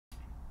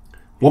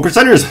One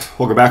percenters,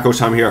 welcome back. Coach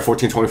Tom here at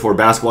 1424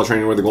 Basketball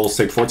Training, where the goal is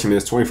to take 14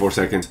 minutes, 24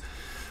 seconds,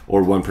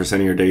 or 1%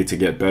 of your day to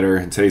get better.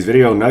 In today's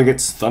video,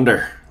 Nuggets,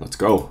 Thunder. Let's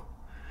go.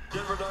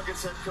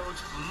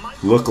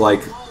 Look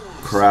like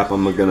crap.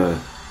 I'm gonna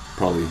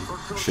probably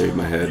shave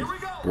my head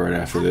right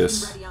after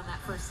this.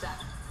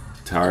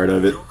 Tired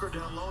of it.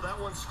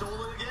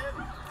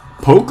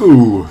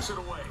 Poku.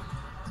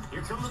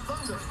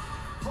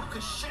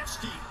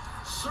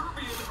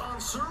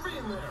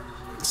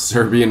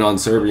 Serbian on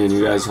Serbian.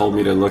 You guys told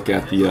me to look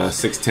at the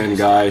 6'10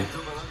 guy,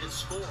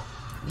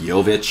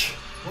 Jokic.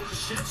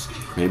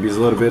 Maybe he's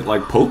a little bit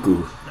like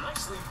Poku.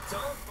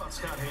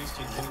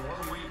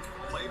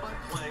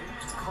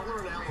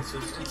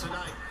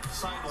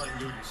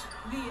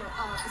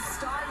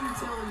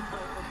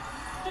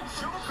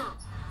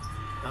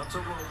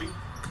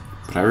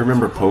 But I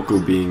remember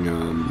Poku being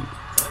a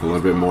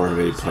little bit more of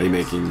a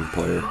playmaking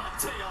player.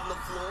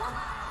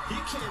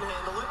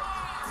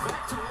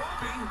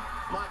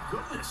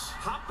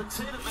 Hot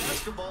potato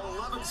basketball,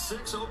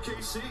 11-6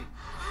 OKC.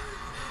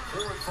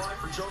 4 and 5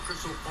 for Joker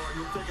so far.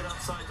 You'll take it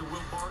outside to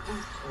Will Barton.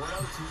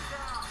 Around to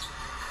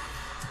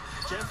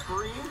Jeff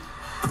Green.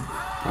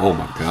 Oh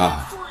my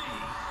God.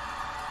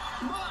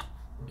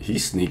 He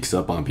sneaks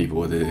up on people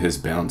with his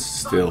bounce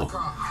still.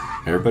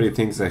 Everybody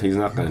thinks that he's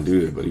not going to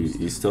do it, but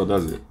he still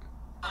does it.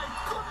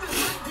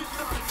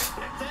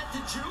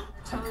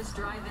 Toes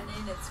driving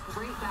in. It's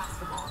great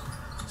basketball.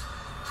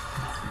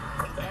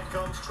 Back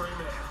comes Trey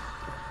Mann.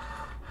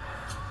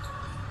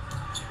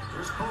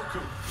 Here's Poku.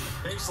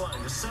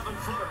 Baseline, the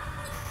 7-footer.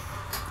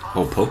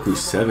 Oh, Poku's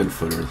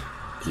 7-footer.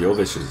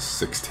 Jokic is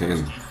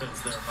 6'10.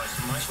 Defense there by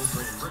Michael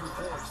Green. Bring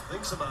Forbes.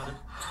 Thinks about it.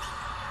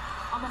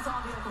 Almost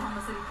all the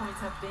Oklahoma City points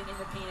have been in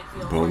the paint. It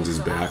feels Bones like is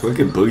so back. Look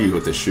at Boogie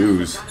with the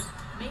shoes.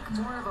 Make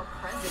more of a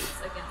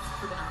presence against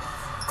for the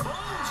Nuggets.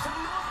 Bones from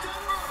North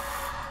Denver.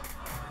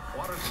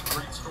 Water's a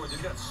great story.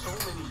 They've got so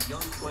many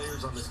young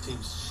players on this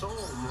team. So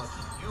much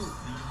youth.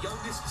 The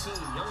youngest team.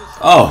 Youngest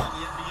Oh.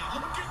 in the NBA.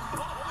 Look at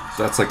Bones.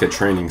 That's like a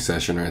training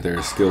session right there.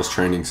 A skills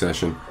training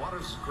session.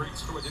 Water's a great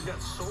story. They've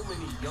got so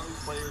many young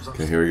players on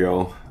Okay, here we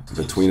go.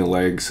 Between the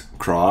legs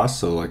cross.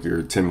 So like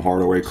your Tim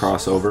Hardaway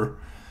crossover.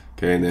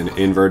 Okay, and then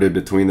inverted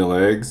between the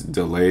legs.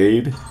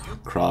 Delayed.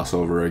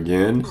 Crossover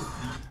again.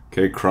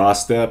 Okay,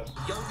 cross step.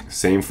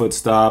 Same foot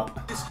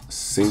stop.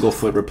 Single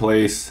foot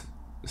replace.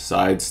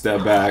 Side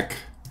step back.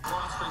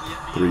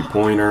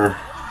 3-pointer.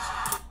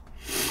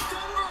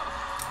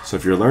 So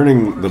if you're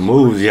learning the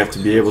moves, you have to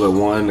be able to,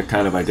 one,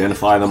 kind of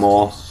identify them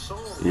all.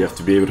 You have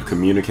to be able to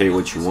communicate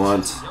what you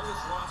want.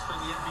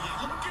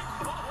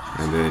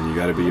 And then you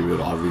got to be able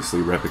to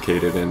obviously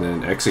replicate it and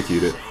then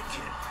execute it.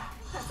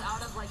 That's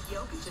out of like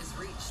Jokic's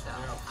reach, though.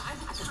 I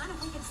kind of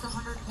think it's the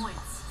 100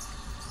 points.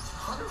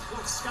 100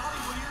 points. Scotty,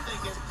 what are you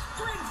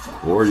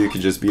thinking? Or you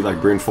could just be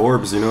like Bryn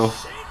Forbes, you know.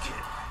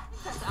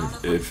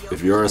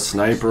 If you're a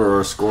sniper or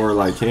a scorer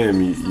like him,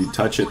 you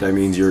touch it, that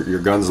means your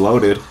gun's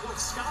loaded.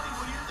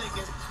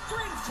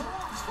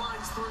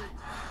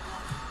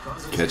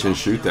 Catch and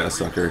shoot that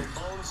sucker.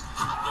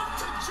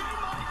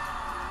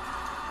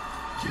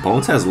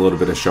 Bones has a little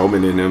bit of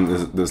showman in him.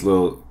 This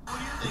little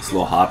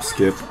hop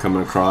skip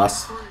coming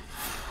across,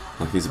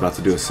 like he's about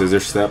to do a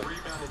scissor step.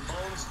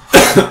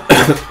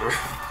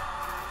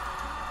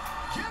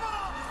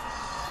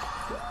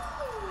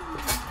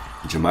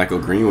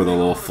 Jermichael Green with a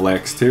little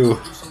flex too.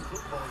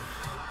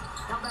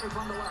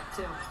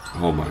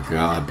 Oh my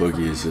God,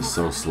 Boogie is just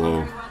so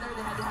slow.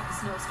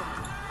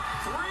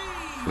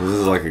 This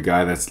is like a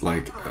guy that's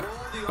like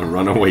a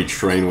runaway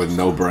train with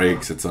no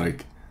brakes. It's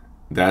like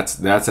that's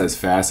as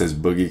fast as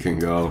Boogie can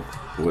go.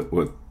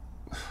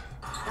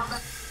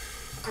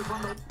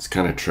 It's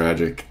kind of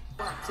tragic.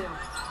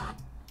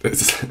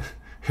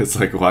 It's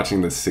like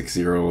watching the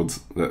 6-year-olds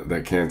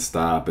that can't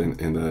stop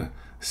in the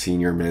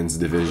senior men's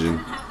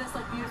division.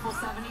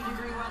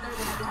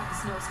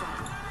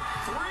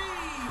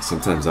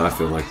 Sometimes I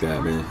feel like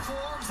that, man.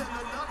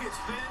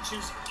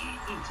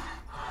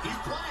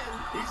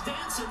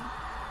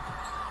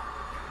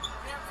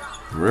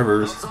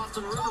 Rivers.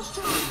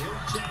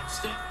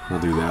 I'll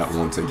do that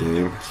once a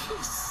game.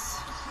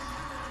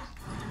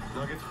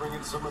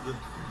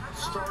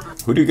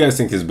 Who do you guys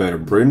think is better,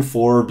 Bryn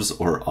Forbes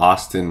or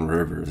Austin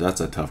Rivers?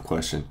 That's a tough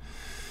question.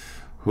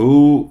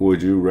 Who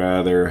would you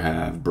rather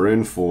have,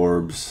 Bryn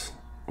Forbes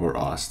or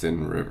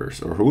Austin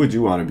Rivers? Or who would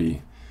you want to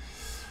be?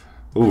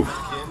 Ooh.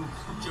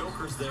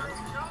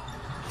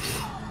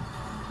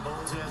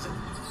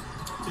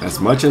 As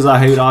much as I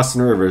hate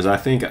Austin Rivers, I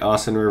think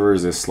Austin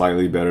Rivers is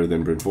slightly better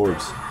than Bryn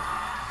Forbes.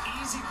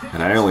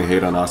 And I only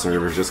hate on Austin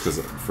Rivers just because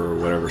for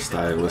whatever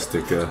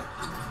stylistic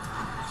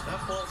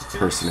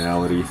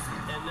personality.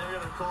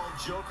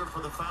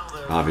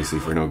 Obviously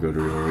for no good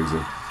real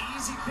reason.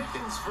 Easy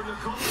pickings for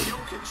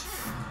Jokic.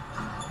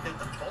 Hit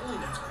the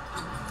bowling alley.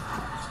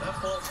 That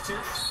ball's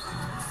tipped.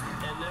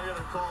 And they're going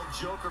to call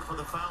Joker for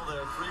the foul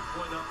there.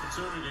 3-point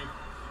opportunity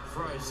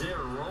for Isaiah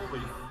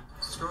Roby.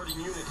 Skirting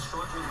unit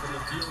struggling from the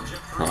field.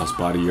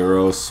 Crossbody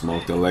Euro,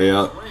 smoked the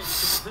layup.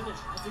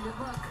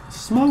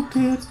 Smoked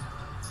it.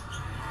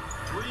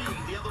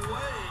 The other way,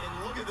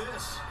 and look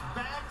this.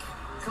 Back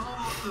come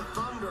the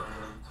Thunder.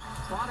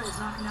 Waters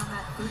knocking down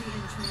that 3 in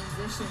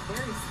transition.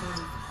 Very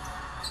smooth.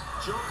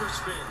 Joker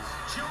spins.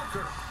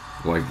 Joker.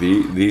 Like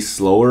these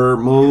slower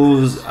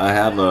moves, I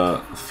have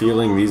a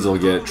feeling these will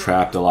get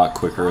trapped a lot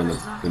quicker in the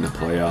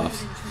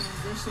playoffs.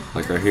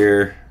 Like right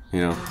here, you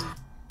know.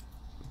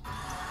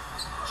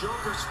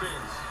 Joker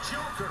spins.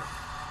 Joker.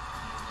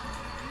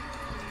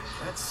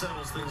 That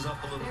settles things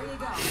up a little There bit. you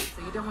go.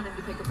 So you don't want him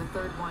to pick up a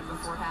third one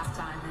before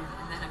halftime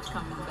and then have to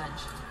come to the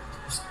bench.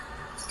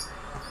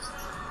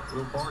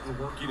 Will Barton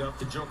working up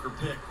the Joker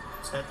pick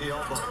at the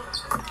elbow.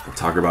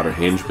 Talk about a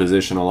hinge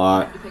position a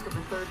lot. To pick up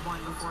a third one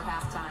before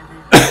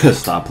halftime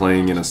Stop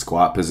playing in a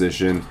squat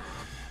position.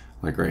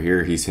 Like right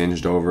here, he's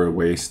hinged over,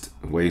 waist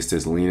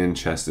is leaning,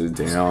 chest is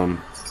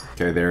down.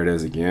 Okay, there it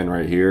is again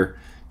right here.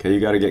 Okay, you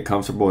got to get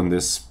comfortable in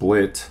this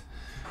split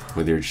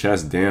with your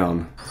chest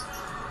down.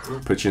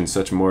 Put you in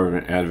such more of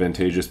an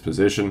advantageous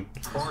position.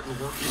 Barton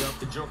working up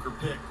the Joker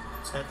pick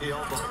at the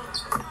elbow.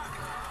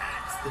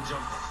 That's the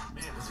jumper.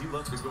 Man, does he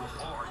love to go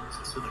hard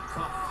to the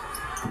cup.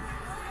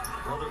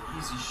 Another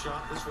easy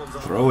shot. This one's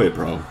up. Throw it,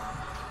 bro.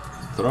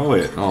 Throw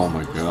it. Oh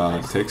my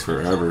god, it takes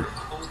forever.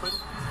 Open.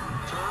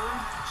 Turn.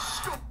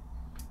 Scoop.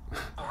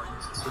 Hard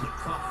to the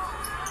cup.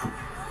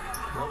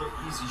 Another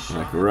easy shot.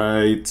 Like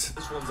right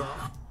This one's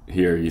up.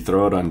 here, you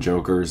throw it on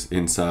Joker's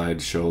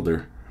inside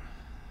shoulder.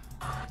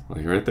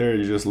 Like right there,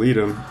 you just lead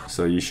him.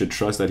 So you should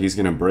trust that he's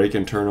going to break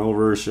and turn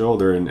over his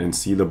shoulder and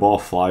see the ball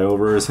fly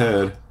over his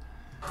head.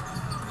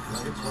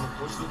 Nuggets want to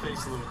push the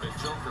pace a little bit.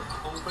 Joker.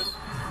 Open.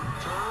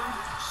 Turn.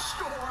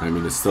 Score. I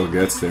mean, it still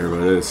gets there,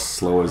 but it's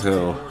slow as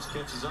hell. Morris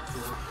catches up to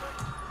him.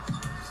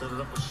 Set it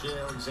up with Shea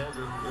Alexander.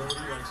 You know what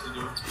he likes to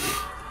do.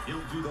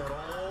 He'll do that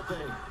all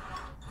day.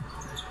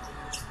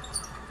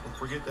 Don't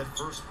forget that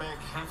First Bank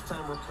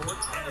halftime report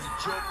as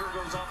Joker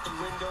goes out the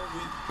window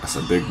with. That's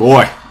a big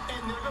boy.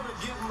 And they're going to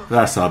give him a.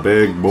 That's a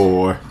big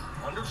boy.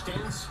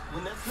 Understands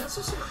when that's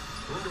necessary.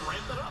 When to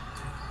ramp it up.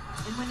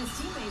 and when his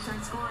teammates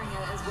aren't scoring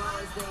as well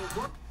as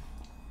they were.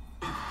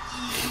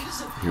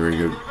 Here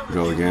we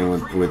go again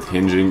with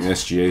hinging.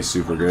 SGA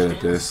super good at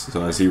this.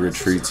 So as he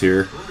retreats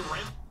here,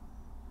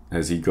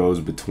 as he goes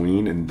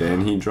between and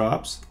then he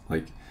drops,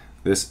 like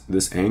this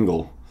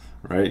angle,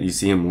 right? You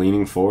see him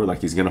leaning forward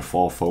like he's gonna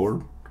fall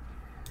forward.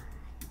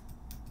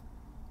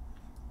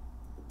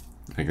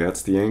 Like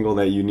that's the angle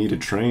that you need to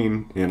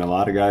train, and a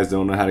lot of guys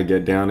don't know how to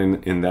get down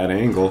in that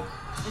angle.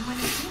 And when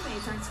his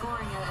teammates aren't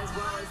scoring as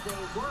well as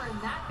they were in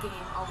that game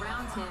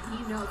around him,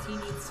 he knows he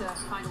needs to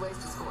find ways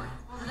to score.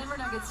 Well, the Denver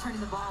Nuggets turning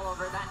the ball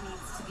over, that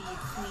needs to be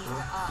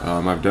cleaned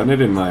up. I've done it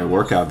in my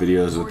workout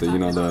videos with the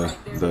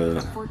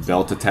the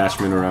belt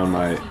attachment around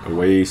my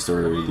waist,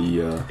 or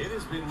the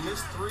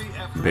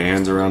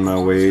bands around my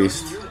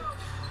waist.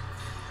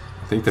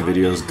 I think the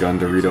video is Gun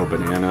Dorito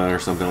Banana or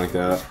something like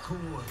that.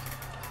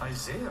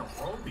 Isaiah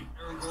Roby,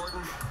 Aaron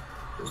Gordon,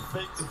 he'll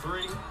fake the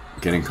three.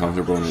 Getting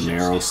comfortable in a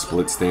narrow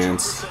split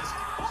stance.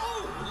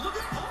 Oh, look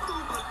at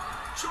Porter, but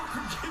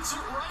Joker gets it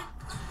right.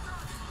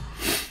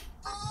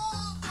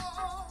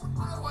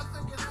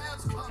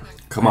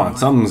 Come on,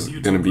 something's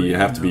gonna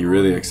have to be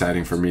really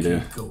exciting for me to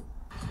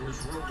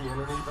Here's Roby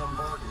underneath on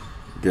Barton.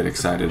 get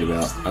excited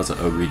about. That's an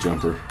ugly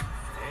jumper. And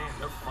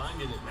they're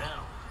finding it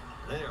now.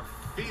 They are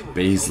feeling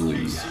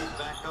Baisley. it. OKC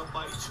back up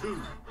by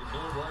 2.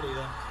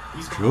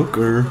 He's got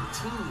Joker.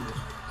 13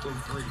 in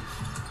threes.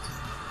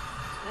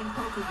 I think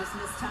Poku just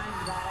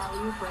mistimed that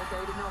alley-oop right there.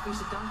 He didn't know if he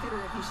should dunk it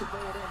or if he should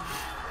lay it in.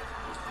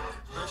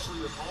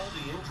 Especially with all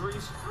the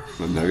injuries.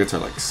 The Nuggets are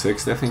like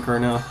 6th, I think, right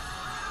now.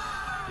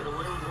 Get away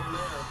with one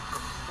there.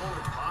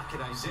 Forward pocket.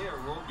 Isaiah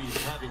Roby is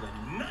having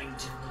a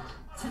night.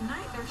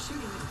 Tonight they're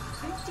shooting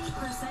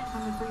 50%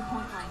 from the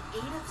three-point line, 8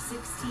 of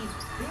 16.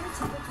 They're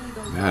typically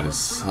the That is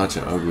such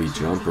an ugly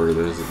jumper.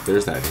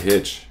 There's that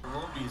hitch.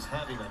 Roby is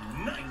having a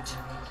night.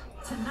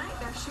 Tonight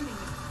they're shooting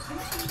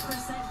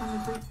 50% from the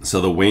three. So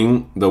the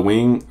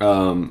wing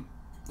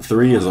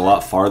three is a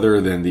lot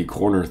farther than the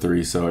corner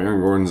three. So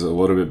Aaron Gordon's a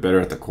little bit better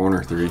at the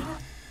corner three.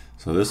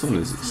 So this one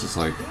is just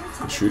like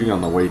shooting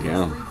on the way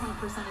down Three-point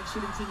percentage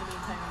shooting team in the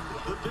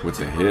entire NBA. with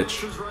the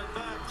hitch. Answers right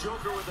back.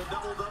 Joker with a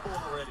double-double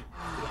already.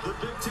 The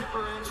Big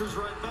Tipper answers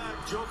right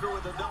back. Joker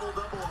with a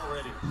double-double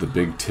already. The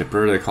Big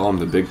Tipper, they call him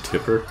the Big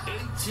Tipper.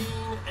 18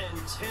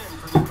 and 10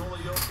 for Nikola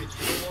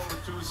Jokic, along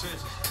with 2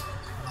 assists.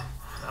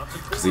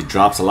 Because he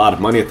drops a lot of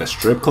money at the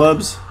strip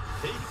clubs?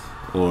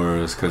 Or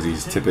is because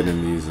he's tipping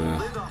in these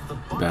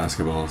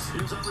basketballs?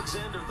 Here's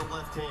Alexander with the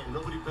left hand.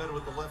 Nobody better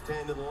with the left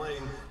hand in the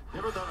lane.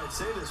 Never thought I'd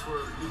say this, where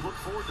you look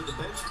forward to the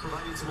bench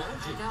providing some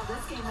energy. Now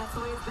this game, that's the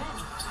way it's been.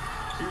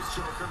 Here's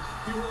Joker.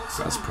 He wants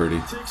That's some. pretty.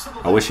 Takes some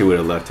of I wish he would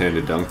have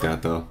left-handed dunked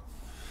that though.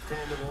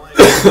 hand in the lane.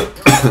 Never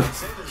thought I'd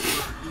say this,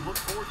 where you look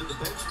forward to the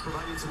bench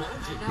providing some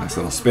energy. Nice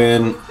little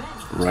spin.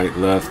 Right,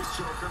 left.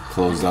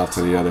 Closed off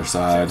to the other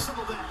side. Some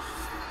of that.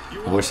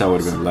 I wish that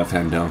would have been a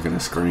left-hand dunk and a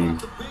screen.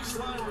 The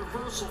baseline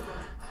reversal.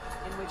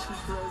 In which he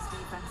throws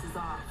defenses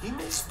off. He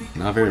may speak.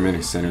 Not very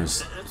many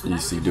centers you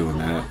see doing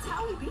that. That's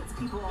how he beats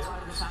people a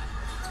lot of the time.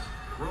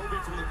 Roby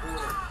from the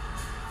corner.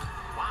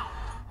 Wow.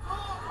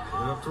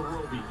 up to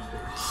Roby.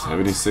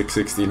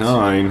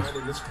 76-69.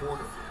 In this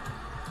quarter.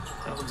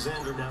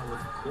 Alexander now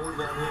with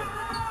Gordon on him.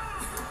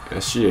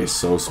 SGA is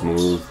so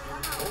smooth.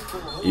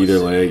 Either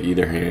leg,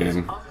 either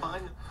hand.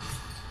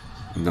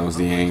 Knows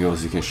the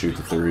angles. He can shoot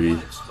the three.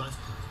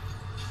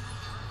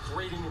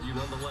 Great interview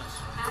nonetheless.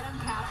 Adam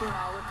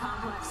Caparel with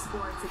Complex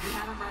Sports. If you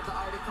haven't read the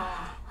article,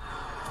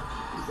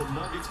 The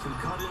Nuggets can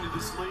cut into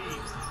this lead.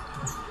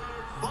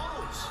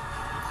 Bones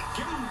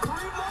getting 3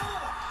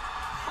 more.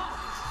 Oh,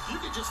 you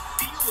can just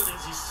feel it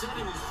as he's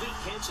setting his feet,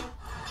 can't you?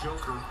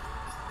 Joker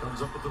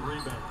comes up with the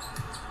rebound.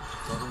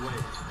 Other way.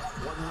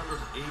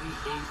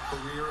 188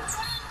 career.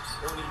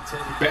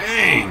 2010.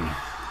 Bang!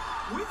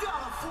 We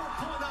got a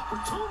 4-point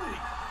opportunity.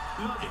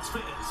 Nuggets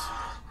fans.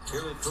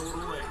 Here they throw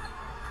it away.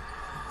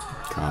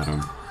 Got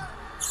him.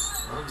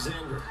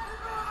 Alexander.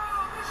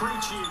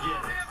 Preachy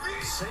again.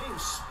 Same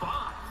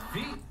spot.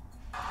 Beat.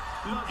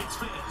 Nuggets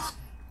fans.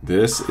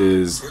 This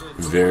is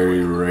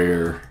very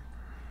rare.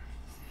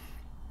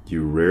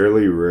 You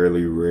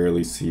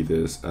rarely see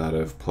this out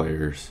of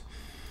players.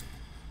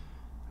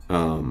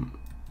 Okay,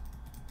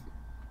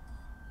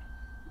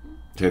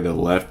 the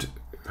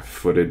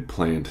left-footed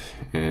plant,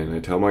 and I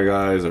tell my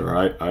guys, or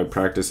I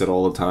practice it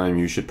all the time.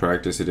 You should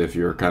practice it if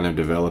you're kind of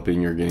developing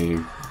your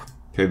game.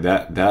 Okay,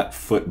 that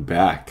foot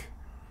back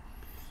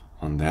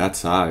on that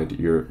side,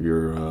 your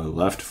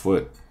left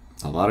foot.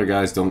 A lot of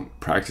guys don't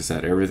practice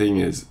that. Everything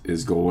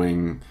is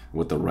going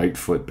with the right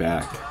foot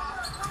back.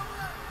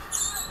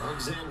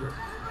 Alexander.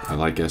 I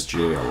like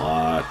SGA a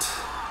lot.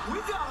 We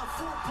got a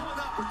 4-point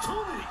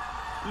opportunity.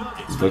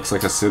 Nuggets Looks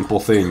like a simple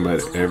thing,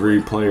 but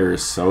every player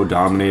is so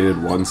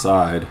dominated one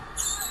side.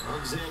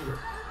 Alexander.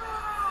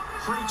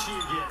 Preachy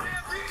again.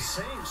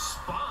 Same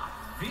spot.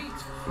 Beat.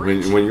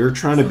 When you're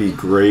trying to be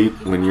great,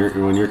 when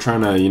you're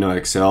trying to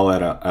excel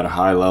at a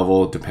high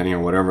level, depending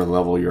on whatever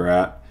level you're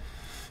at,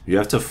 you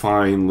have to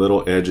find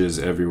little edges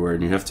everywhere,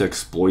 and you have to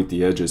exploit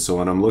the edges. So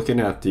when I'm looking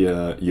at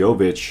the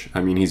Jokic, I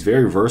mean, he's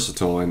very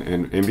versatile, and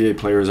NBA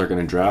players are going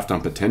to draft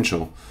on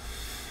potential.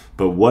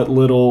 But what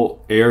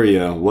little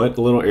area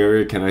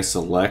can I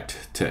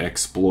select to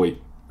exploit?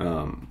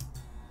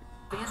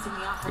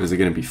 Is it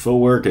going to be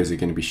footwork? Is it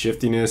going to be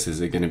shiftiness?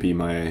 Is it going to be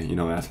my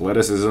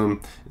athleticism?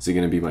 Is it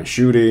going to be my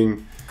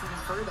shooting?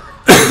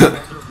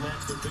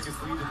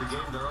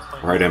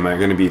 Right? Am I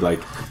going to be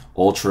like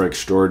ultra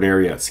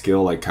extraordinary at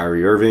skill like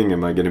Kyrie Irving?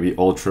 Am I going to be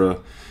ultra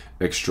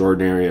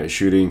extraordinary at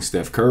shooting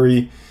Steph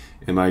Curry?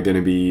 Am I going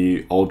to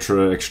be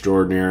ultra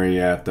extraordinary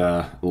at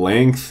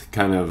length,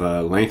 kind of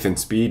length and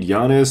speed,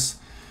 Giannis?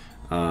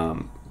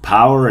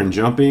 Power and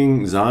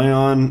jumping,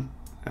 Zion?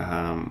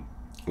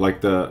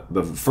 Like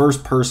the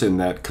first person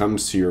that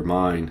comes to your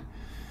mind,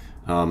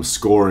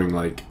 scoring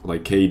like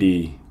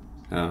KD.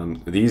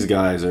 These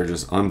guys are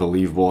just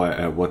unbelievable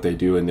at what they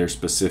do in their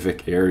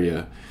specific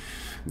area.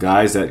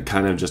 Guys that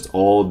kind of just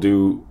all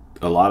do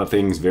a lot of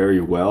things very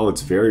well.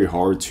 It's very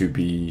hard to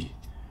be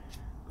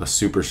a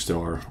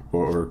superstar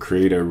or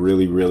create a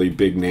really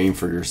big name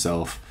for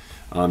yourself.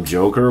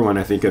 Joker, when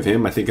I think of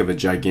him, I think of a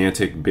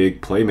gigantic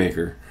big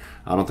playmaker.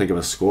 I don't think of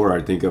a scorer.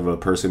 I think of a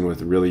person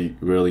with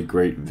really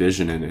great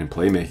vision and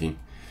playmaking.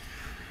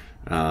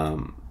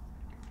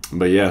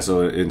 But yeah,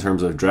 so in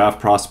terms of draft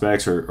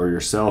prospects or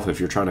yourself,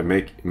 if you're trying to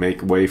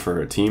make way for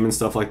a team and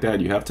stuff like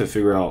that, you have to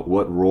figure out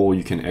what role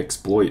you can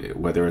exploit,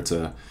 whether it's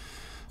a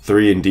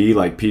 3-and-D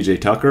like PJ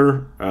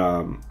Tucker,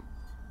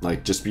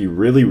 like just be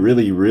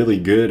really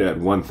good at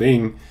one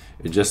thing.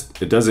 It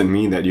doesn't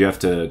mean that you have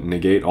to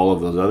negate all of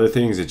those other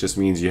things. It just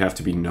means you have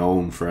to be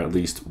known for at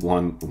least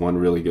one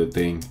really good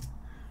thing.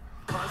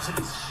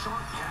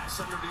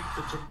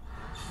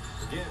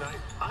 Again,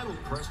 I'm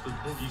impressed with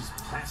Boogie's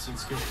passing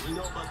skills. We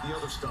know about the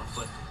other stuff,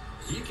 but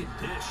he can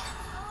dish.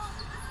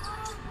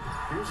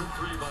 Here's a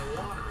 3 by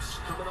Waters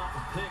coming off a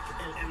pick,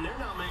 and they're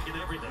not making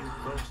everything.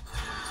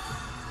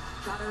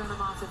 gotta run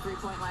them off the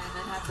three-point line and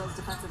then have those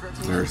defensive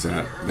rotations.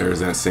 There's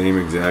that same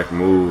exact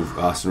move.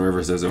 Austin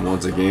Rivers does it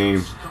once a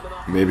game.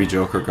 Maybe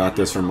Joker got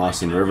this from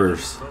Austin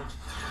Rivers.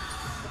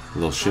 A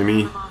little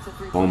shimmy,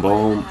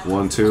 boom,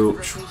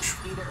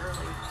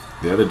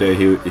 1-2. The other day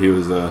he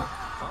was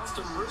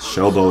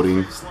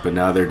showboating, but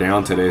now they're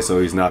down today, so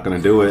he's not going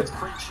to do it.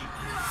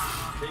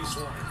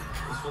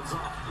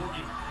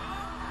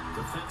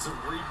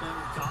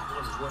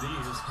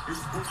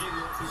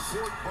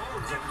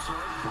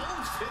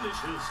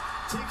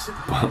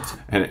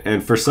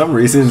 And for some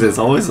reasons, it's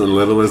always the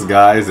littlest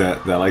guys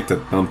that like to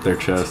thump their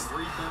chest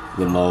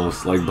the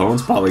most. Like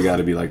Bones probably got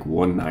to be like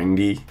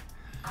 190.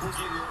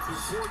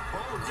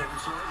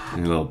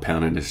 And a little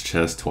pound in his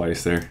chest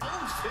twice there.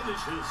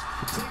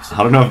 I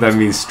don't know if that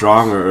means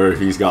strong or if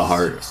he's got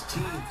heart.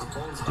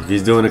 If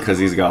he's doing it because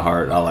he's got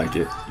heart, I like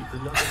it.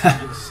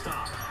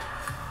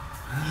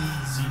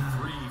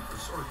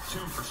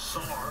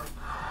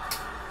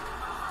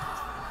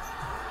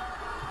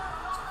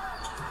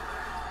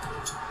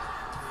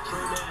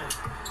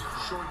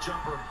 Short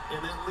jumper,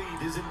 and that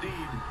lead is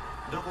indeed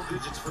double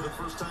digits for the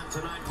first time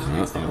tonight.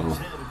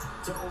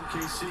 To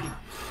OKC.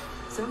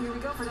 So here we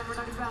go for Denver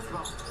Nuggets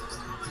basketball.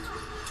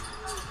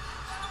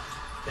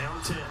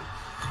 Down 10.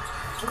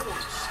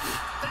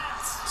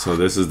 So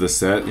this is the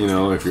set, you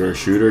know, if you're a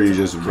shooter, you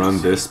just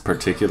run this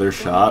particular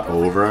shot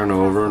over and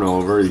over and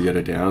over. You get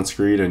a down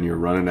screen and you're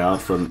running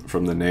out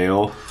from the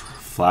nail,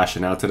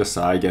 flashing out to the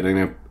side, getting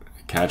a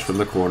catch from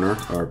the corner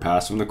or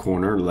pass from the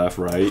corner, left,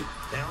 right.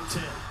 Down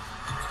 10.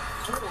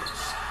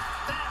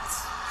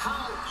 That's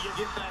how you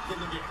get back in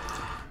the game.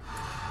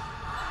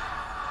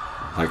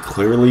 Like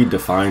clearly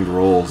defined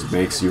roles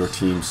makes your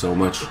team so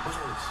much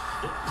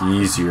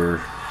easier.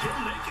 He'll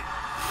make it.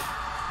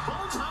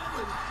 Bones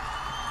Highland.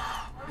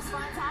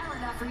 Finds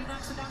Highland after he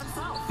knocks it down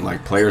himself.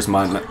 Like players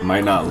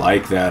might not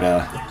like that.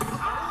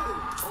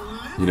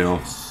 You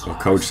know, a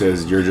coach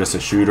says you're just a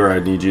shooter. I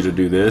need you to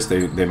do this.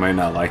 They might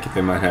not like it.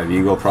 They might have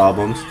ego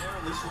problems.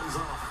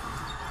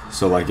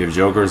 So like if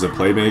Joker's a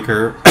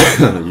playmaker,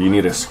 you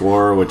need a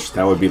scorer, which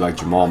that would be like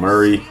Jamal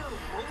Murray.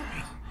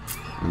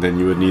 And then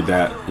you would need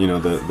that, you know,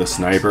 the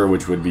sniper,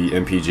 which would be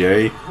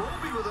MPJ.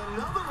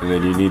 And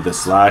then you need the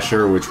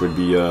slasher, which would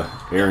be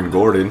Aaron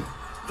Gordon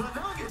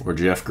or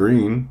Jeff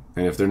Green.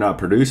 And if they're not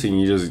producing,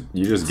 you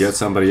just get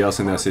somebody else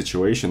in that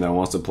situation that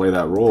wants to play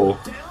that role.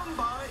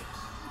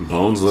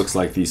 Bones looks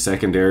like the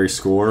secondary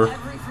scorer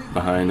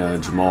behind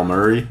Jamal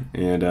Murray,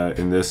 and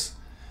in this,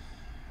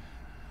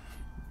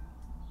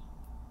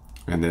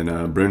 and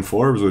then Bryn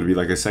Forbes would be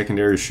like a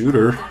secondary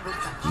shooter.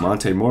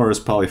 Monte Morris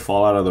probably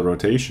fall out of the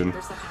rotation.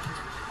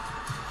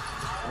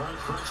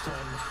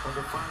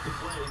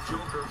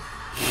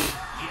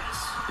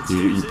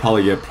 You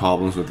probably get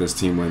problems with this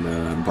team when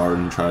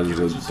Barton tries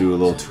to do a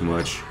little too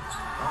much.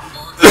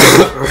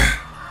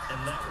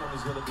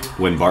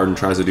 When Barton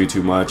tries to do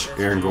too much,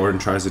 Aaron Gordon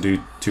tries to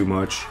do too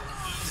much,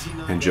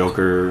 and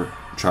Joker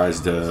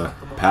tries to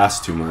pass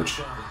too much.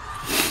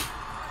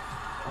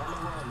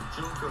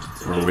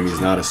 Or when he's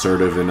not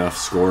assertive enough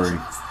scoring.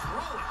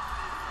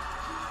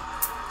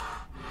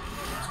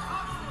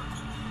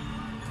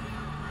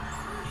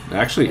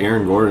 Actually,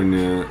 Aaron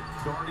Gordon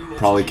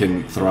probably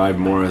can thrive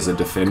more as a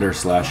defender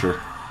slasher.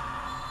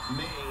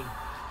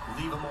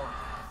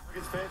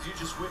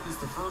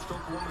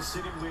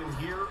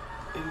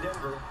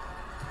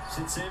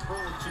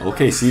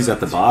 OKC's at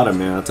the bottom,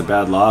 man. That's a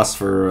bad loss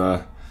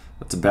for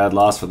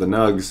the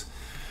Nugs.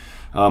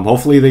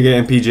 Hopefully they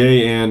get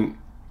MPJ and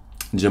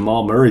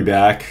Jamal Murray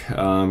back,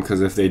 because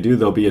if they do,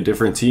 they'll be a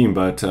different team.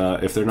 But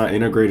if they're not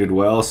integrated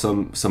well,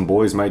 some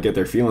boys might get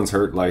their feelings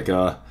hurt, like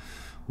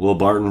Will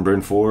Barton,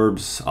 Bryn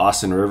Forbes,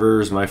 Austin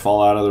Rivers might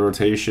fall out of the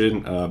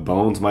rotation.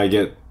 Bones might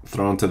get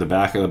thrown to the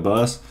back of the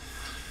bus.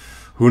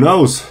 Who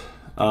knows?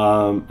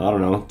 I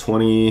don't know,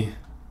 20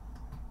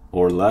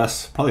 or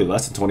less, probably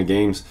less than 20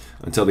 games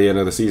until the end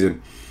of the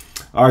season.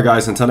 All right,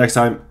 guys, until next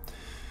time,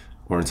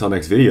 or until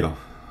next video,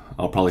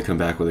 I'll probably come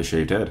back with a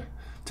shaved head.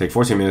 Take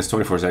 14 minutes,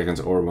 24 seconds,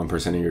 or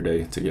 1% of your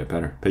day to get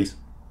better. Peace.